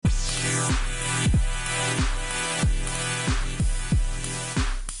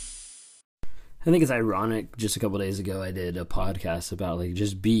I think it's ironic. Just a couple days ago, I did a podcast about like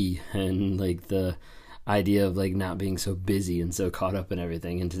just be and like the idea of like not being so busy and so caught up in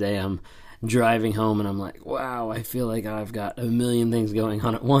everything. And today I'm driving home and I'm like, wow, I feel like I've got a million things going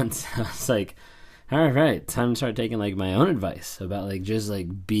on at once. I was like, all right, time to start taking like my own advice about like just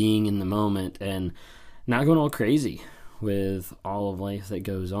like being in the moment and not going all crazy with all of life that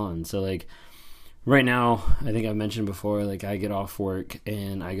goes on. So like right now, I think I've mentioned before, like I get off work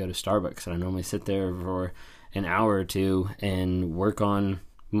and I go to Starbucks and I normally sit there for an hour or two and work on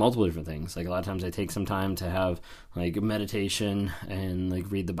multiple different things. Like a lot of times I take some time to have like meditation and like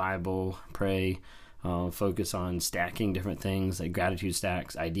read the Bible, pray, focus on stacking different things like gratitude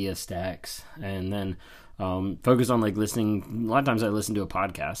stacks, idea stacks, and then focus on like listening. A lot of times I listen to a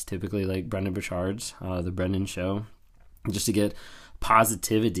podcast, typically like Brendan Burchard's, The Brendan Show, just to get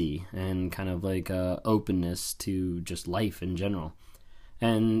positivity and kind of like openness to just life in general.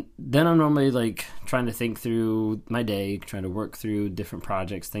 And then I'm normally like trying to think through my day, trying to work through different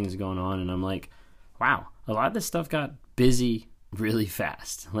projects, things going on. And I'm like, wow, a lot of this stuff got busy really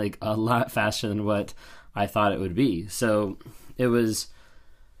fast, like a lot faster than what I thought it would be. So it was,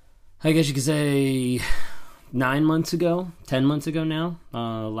 I guess you could say 9 months ago, 10 months ago now,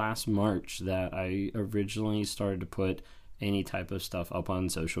 last March, that I originally started to put any type of stuff up on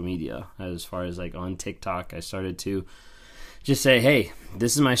social media. As far as like on TikTok, I started to just say, hey,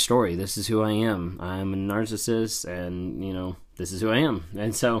 this is my story. This is who I am. I'm a narcissist and, you know, this is who I am.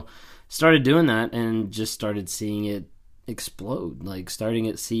 And so started doing that and just started seeing it explode, like starting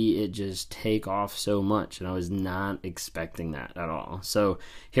to see it just take off so much. And I was not expecting that at all. So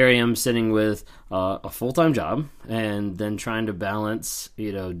here I am sitting with a full-time job and then trying to balance,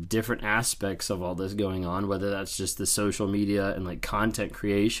 you know, different aspects of all this going on, whether that's just the social media and like content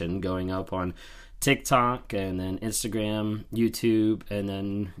creation going up on TikTok and then Instagram, YouTube, and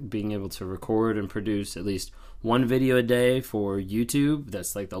then being able to record and produce at least one video a day for YouTube.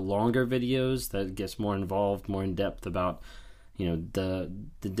 That's like the longer videos that gets more involved, more in depth about, you know, the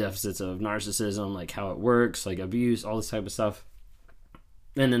deficits of narcissism, like how it works, like abuse, all this type of stuff.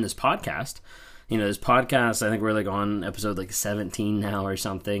 And then this podcast, I think we're like on episode like 17 now or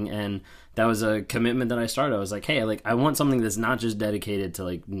something. And that was a commitment that I started. I was like, hey, like I want something that's not just dedicated to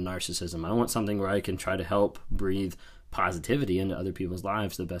like narcissism. I want something where I can try to help breathe positivity into other people's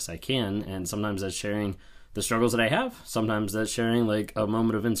lives the best I can. And sometimes that's sharing the struggles that I have. Sometimes that's sharing like a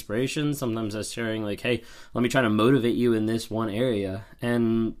moment of inspiration. Sometimes that's sharing like, hey, let me try to motivate you in this one area.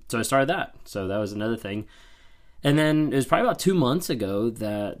 And so I started that. So that was another thing. And then it was probably about 2 months ago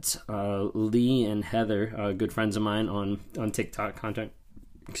that Lee and Heather, good friends of mine on TikTok, content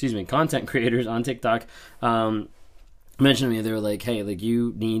creators on TikTok, mentioned to me. They were like, hey, like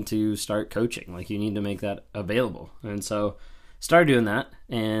you need to start coaching. Like you need to make that available. And so started doing that.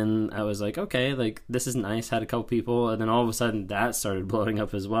 And I was like, okay, like this is nice. Had a couple people. And then all of a sudden that started blowing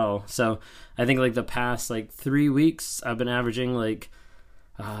up as well. So I think like the past like 3 weeks, I've been averaging like,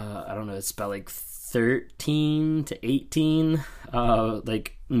 I don't know, it's about like 13 to 18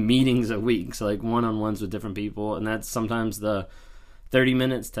 like meetings a week, so like one-on-ones with different people, and that's sometimes the 30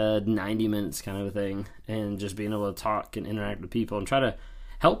 minutes to 90 minutes kind of a thing, and just being able to talk and interact with people and try to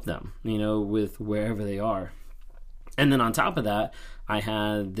help them, you know, with wherever they are. And then on top of that, I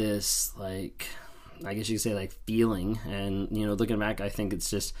had this like, I guess you could say like feeling, and you know, looking back, I think it's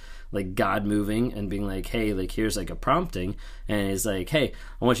just like God moving and being like, hey, like here's like a prompting, and it's like, hey,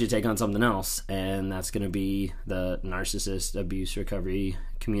 I want you to take on something else, and that's going to be the Narcissist Abuse Recovery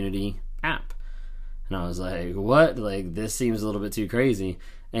Community app. And I was like, what? Like this seems a little bit too crazy.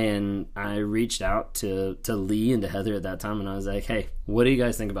 And I reached out to Lee and to Heather at that time, and I was like, hey, what do you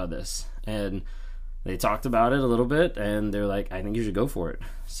guys think about this? And they talked about it a little bit, and they're like, I think you should go for it.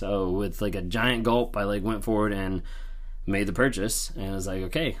 So with like a giant gulp, I like went forward and made the purchase, and I was like,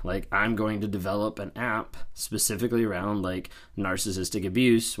 okay, like I'm going to develop an app specifically around like narcissistic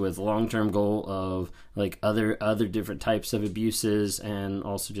abuse with long-term goal of like other different types of abuses, and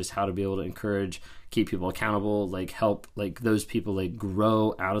also just how to be able to encourage, keep people accountable, like help like those people like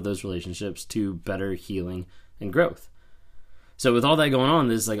grow out of those relationships to better healing and growth. So with all that going on,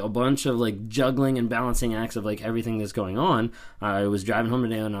 there's like a bunch of like juggling and balancing acts of like everything that's going on. I was driving home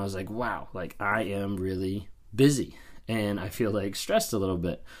today and I was like, wow, like I am really busy. And I feel like stressed a little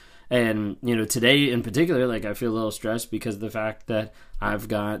bit. And, you know, today in particular, like I feel a little stressed because of the fact that I've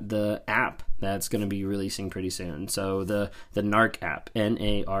got the app that's going to be releasing pretty soon. So the NARC app,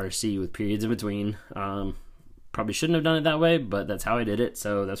 NARC with periods in between. probably shouldn't have done it that way, but that's how I did it,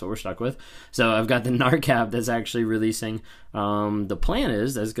 so that's what we're stuck with. So I've got the NARC app that's actually releasing. The plan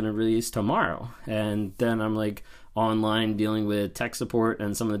is that's going to release tomorrow, and then I'm like online dealing with tech support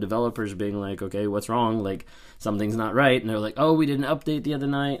and some of the developers being like, okay, what's wrong? Like, something's not right. And they're like, oh, we did an update the other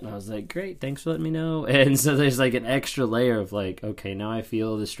night. And I was like, great, thanks for letting me know. And so there's like an extra layer of like, okay, now I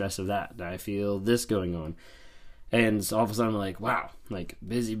feel the stress of that. I feel this going on. And so all of a sudden I'm like, wow, like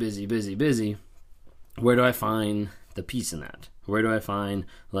busy. Where do I find the peace in that? Where do I find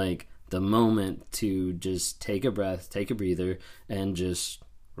like the moment to just take a breath, take a breather, and just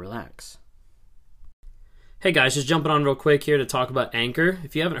relax? Hey guys, just jumping on real quick here to talk about Anchor.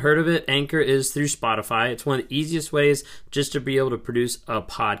 If you haven't heard of it, Anchor is through Spotify. It's one of the easiest ways just to be able to produce a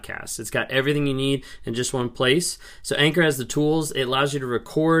podcast. It's got everything you need in just one place. So Anchor has the tools. It allows you to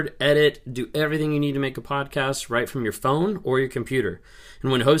record, edit, do everything you need to make a podcast right from your phone or your computer.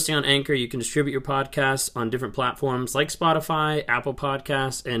 And when hosting on Anchor, you can distribute your podcasts on different platforms like Spotify, Apple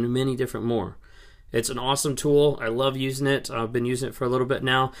Podcasts, and many different more. It's an awesome tool. I love using it. I've been using it for a little bit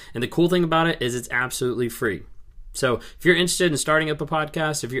now. And the cool thing about it is it's absolutely free. So if you're interested in starting up a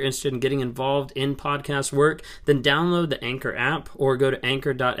podcast, if you're interested in getting involved in podcast work, then download the Anchor app or go to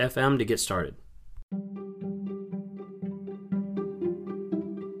anchor.fm to get started.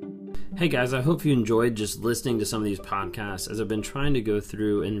 Hey guys, I hope you enjoyed just listening to some of these podcasts as I've been trying to go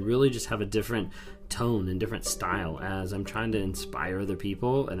through and really just have a different tone and different style as I'm trying to inspire other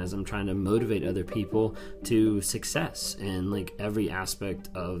people and as I'm trying to motivate other people to success in like every aspect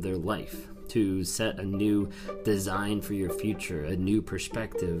of their life, to set a new design for your future, a new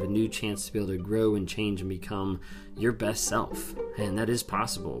perspective, a new chance to be able to grow and change and become your best self. And that is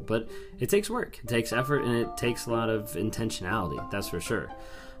possible, but it takes work, it takes effort, and it takes a lot of intentionality, that's for sure.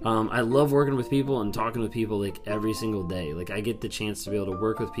 I love working with people and talking with people like every single day. Like I get the chance to be able to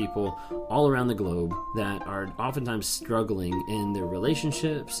work with people all around the globe that are oftentimes struggling in their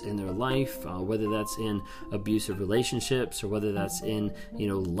relationships, in their life, whether that's in abusive relationships or whether that's in,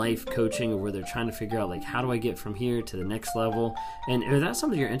 life coaching, or where they're trying to figure out like, how do I get from here to the next level? And if that's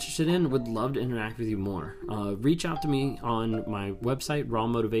something you're interested in, would love to interact with you more. Reach out to me on my website,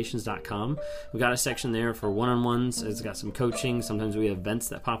 rawmotivations.com. We got a section there for one-on-ones. It's got some coaching. Sometimes we have events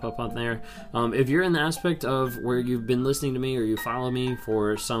that pop up on there. If you're in the aspect of where you've been listening to me or you follow me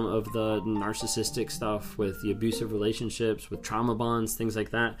for some of the narcissistic stuff with the abusive relationships, with trauma bonds, things like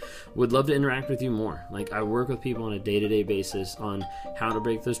that, would love to interact with you more. Like I work with people on a day-to-day basis on how to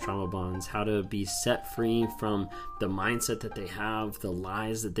break those trauma bonds, how to be set free from the mindset that they have, the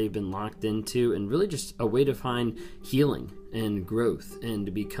lies that they've been locked into, and really just a way to find healing and growth and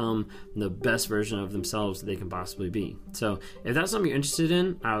to become the best version of themselves that they can possibly be. So if that's something you're interested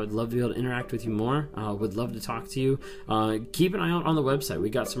in, I would love to be able to interact with you more. Would love to talk to you. Keep an eye out on the website. We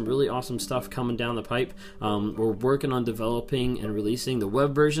got some really awesome stuff coming down the pipe. We're working on developing and releasing. The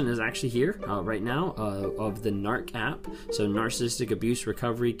web version is actually here right now of the NARC app, so Narcissistic Abuse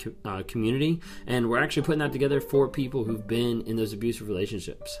Recovery Community, and we're actually putting that together for people who've been in those abusive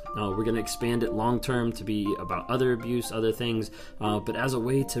relationships. We're going to expand it long term to be about other abuse, other things, but as a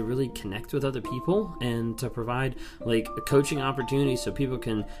way to really connect with other people and to provide like coaching opportunities so people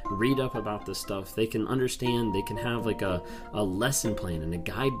can read up about this stuff. They can understand, they can have like a lesson plan and a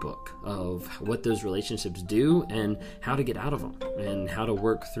guidebook of what those relationships do and how to get out of them and how to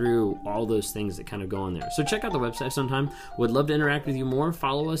work through all those things that kind of go on there. So check out the website sometime. Would love to interact with you more.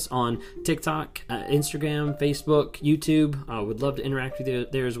 Follow us on TikTok, Instagram, Facebook, YouTube. Would love to interact with you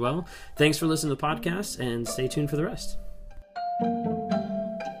there as well. Thanks for listening to the podcast and stay tuned for the rest.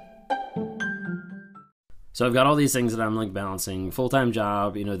 So I've got all these things that I'm like balancing: full-time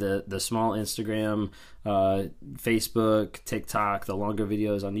job, the small Instagram, Facebook, TikTok, the longer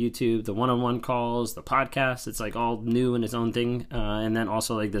videos on YouTube, the one-on-one calls, the podcast. It's like all new in its own thing, and then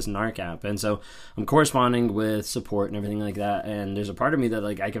also like this NARC app. And so I'm corresponding with support and everything like that. And there's a part of me that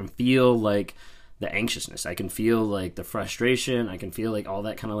like I can feel like the anxiousness. I can feel like the frustration. I can feel like all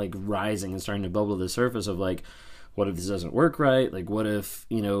that kind of like rising and starting to bubble to the surface of like, what if this doesn't work right? Like, what if,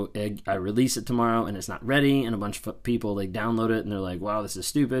 I release it tomorrow and it's not ready and a bunch of people like download it and they're like, wow, this is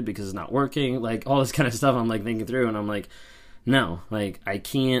stupid because it's not working. Like all this kind of stuff I'm like thinking through, and I'm like, no, like I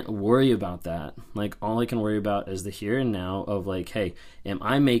can't worry about that. Like all I can worry about is the here and now of like, hey, am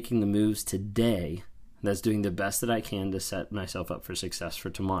I making the moves today that's doing the best that I can to set myself up for success for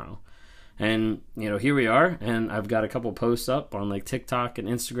tomorrow? And, here we are, and I've got a couple posts up on like TikTok and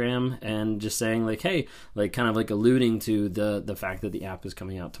Instagram and just saying like, hey, like kind of like alluding to the fact that the app is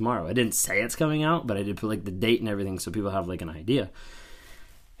coming out tomorrow. I didn't say it's coming out, but I did put like the date and everything so people have like an idea.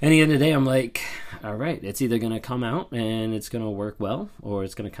 at the end of the day, I'm like, all right, it's either going to come out and it's going to work well, or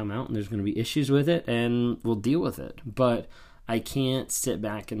it's going to come out and there's going to be issues with it and we'll deal with it. But I can't sit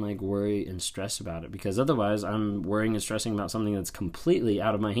back and like worry and stress about it, because otherwise I'm worrying and stressing about something that's completely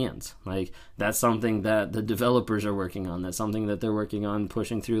out of my hands. Like, that's something that the developers are working on. That's something that they're working on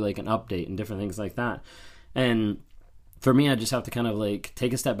pushing through, like an update and different things like that. And for me, I just have to kind of like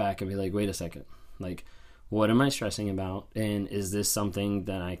take a step back and be like, wait a second, like, what am I stressing about? And is this something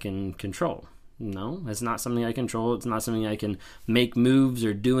that I can control? No, it's not something I control. It's not something I can make moves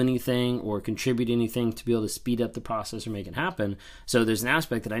or do anything or contribute anything to be able to speed up the process or make it happen. So there's an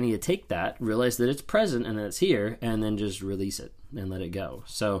aspect that I need to take that, realize that it's present and that it's here, and then just release it and let it go.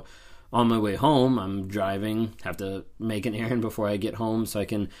 So on my way home, I'm driving, have to make an errand before I get home so I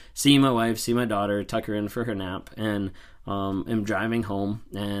can see my wife, see my daughter, tuck her in for her nap, and am driving home,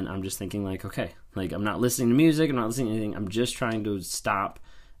 and I'm just thinking like, okay, like, I'm not listening to music, I'm not listening to anything, I'm just trying to stop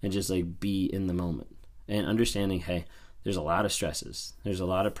and just like be in the moment and understanding, hey, there's a lot of stresses, there's a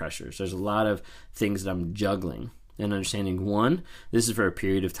lot of pressures, there's a lot of things that I'm juggling, and understanding, one, this is for a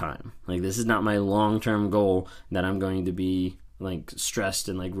period of time. Like, this is not my long-term goal that I'm going to be like stressed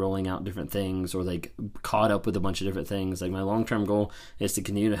and like rolling out different things or like caught up with a bunch of different things. Like, my long-term goal is to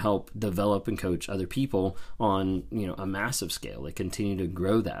continue to help develop and coach other people on, you know, a massive scale, like continue to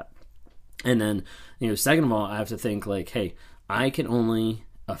grow that. And then, you know, second of all, I have to think like, hey, I can only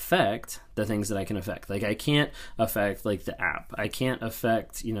affect the things that I can affect. Like, I can't affect like the app. I can't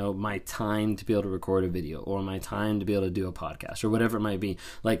affect, you know, my time to be able to record a video or my time to be able to do a podcast or whatever it might be.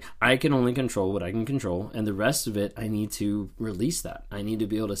 Like, I can only control what I can control, and the rest of it, I need to release that. I need to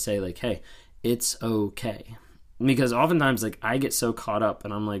be able to say like, hey, it's okay. Because oftentimes, like, I get so caught up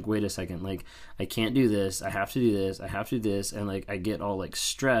and I'm like, wait a second, like, I can't do this, I have to do this, I have to do this, and like, I get all like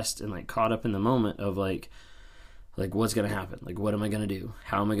stressed and like caught up in the moment of like what's going to happen? Like, what am I going to do?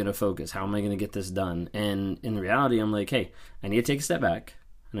 How am I going to focus? How am I going to get this done? And in reality, I'm like, hey, I need to take a step back,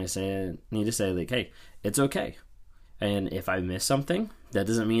 and I need to say like, hey, it's okay. And if I miss something, that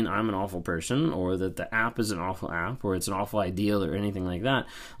doesn't mean I'm an awful person or that the app is an awful app or it's an awful ideal or anything like that.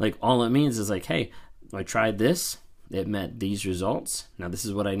 Like, all it means is like, hey, I tried this, it met these results. Now this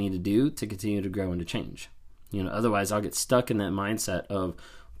is what I need to do to continue to grow and to change. You know, otherwise I'll get stuck in that mindset of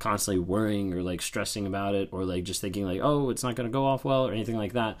constantly worrying or like stressing about it, or like just thinking like, oh, it's not going to go off well or anything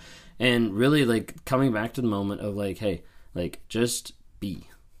like that. And really like coming back to the moment of like, hey, like, just be,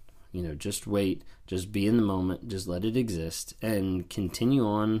 you know, just wait, just be in the moment, just let it exist and continue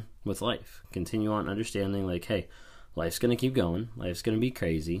on with life. Continue on understanding like, hey, life's going to keep going. Life's going to be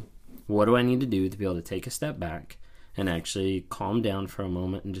crazy. What do I need to do to be able to take a step back and actually calm down for a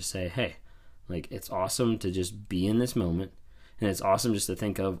moment and just say, hey, like, it's awesome to just be in this moment. And it's awesome just to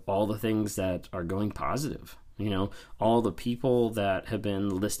think of all the things that are going positive, you know, all the people that have been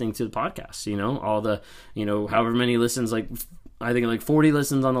listening to the podcast, you know, all the, you know, however many listens, like, I think like 40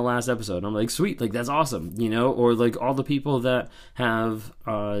 listens on the last episode. I'm like, sweet, like, that's awesome, you know, or like all the people that have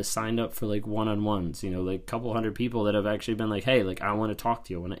signed up for like one-on-ones, you know, like a couple hundred people that have actually been like, hey, like, I want to talk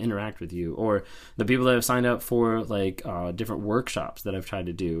to you, I want to interact with you, or the people that have signed up for like different workshops that I've tried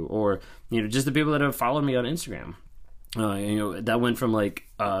to do, or, you know, just the people that have followed me on Instagram. You know, that went from like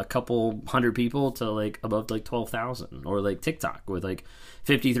a couple hundred people to like above like 12,000, or like TikTok with like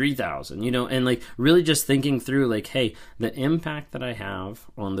 53,000, you know, and like really just thinking through like, hey, the impact that I have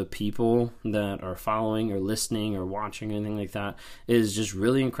on the people that are following or listening or watching or anything like that is just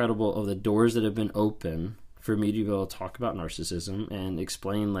really incredible, of the doors that have been open for me to be able to talk about narcissism and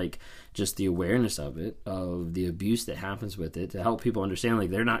explain like just the awareness of it, of the abuse that happens with it, to help people understand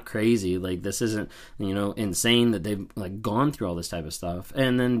like they're not crazy, like this isn't, you know, insane that they've like gone through all this type of stuff,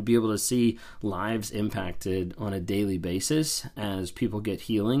 and then be able to see lives impacted on a daily basis as people get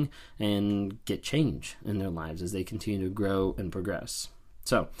healing and get change in their lives as they continue to grow and progress.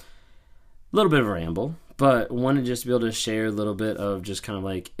 So, a little bit of a ramble, but wanted just to be able to share a little bit of just kind of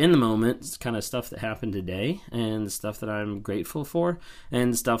like in the moment kind of stuff that happened today, and stuff that I'm grateful for,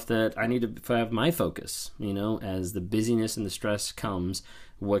 and stuff that I need to have my focus, you know, as the busyness and the stress comes,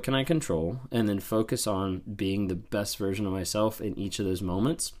 what can I control, and then focus on being the best version of myself in each of those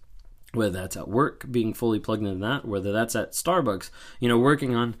moments. Whether that's at work, being fully plugged into that, whether that's at Starbucks, you know,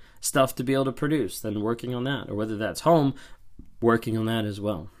 working on stuff to be able to produce, then working on that, or whether that's home, working on that as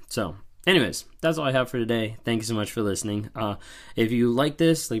well. So, anyways, that's all I have for today. Thank you so much for listening. If you like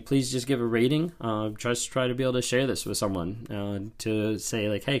this, like, please just give a rating. Just try to be able to share this with someone to say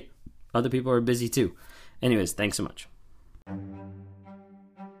like, hey, other people are busy too. Anyways, thanks so much.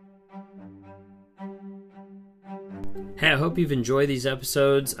 Hey, I hope you've enjoyed these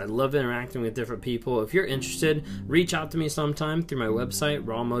episodes. I love interacting with different people. If you're interested, reach out to me sometime through my website,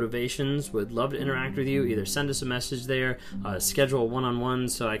 Raw Motivations. Would love to interact with you. Either send us a message there, schedule a one-on-one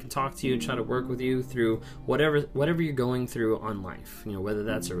so I can talk to you, try to work with you through whatever you're going through on life. You know, whether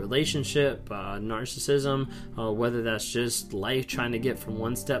that's a relationship, narcissism, whether that's just life, trying to get from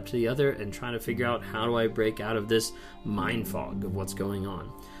one step to the other and trying to figure out how do I break out of this mind fog of what's going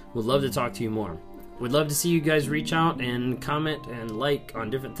on. Would love to talk to you more. Would love to see you guys reach out and comment and like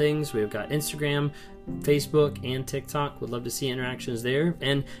on different things. We've got Instagram, Facebook, and TikTok. Would love to see interactions there.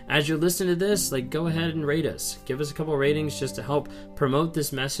 And as you're listening to this, go ahead and rate us. Give us a couple of ratings just to help promote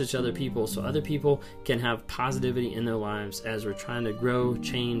this message to other people so other people can have positivity in their lives as we're trying to grow,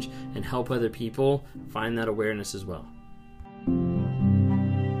 change, and help other people find that awareness as well.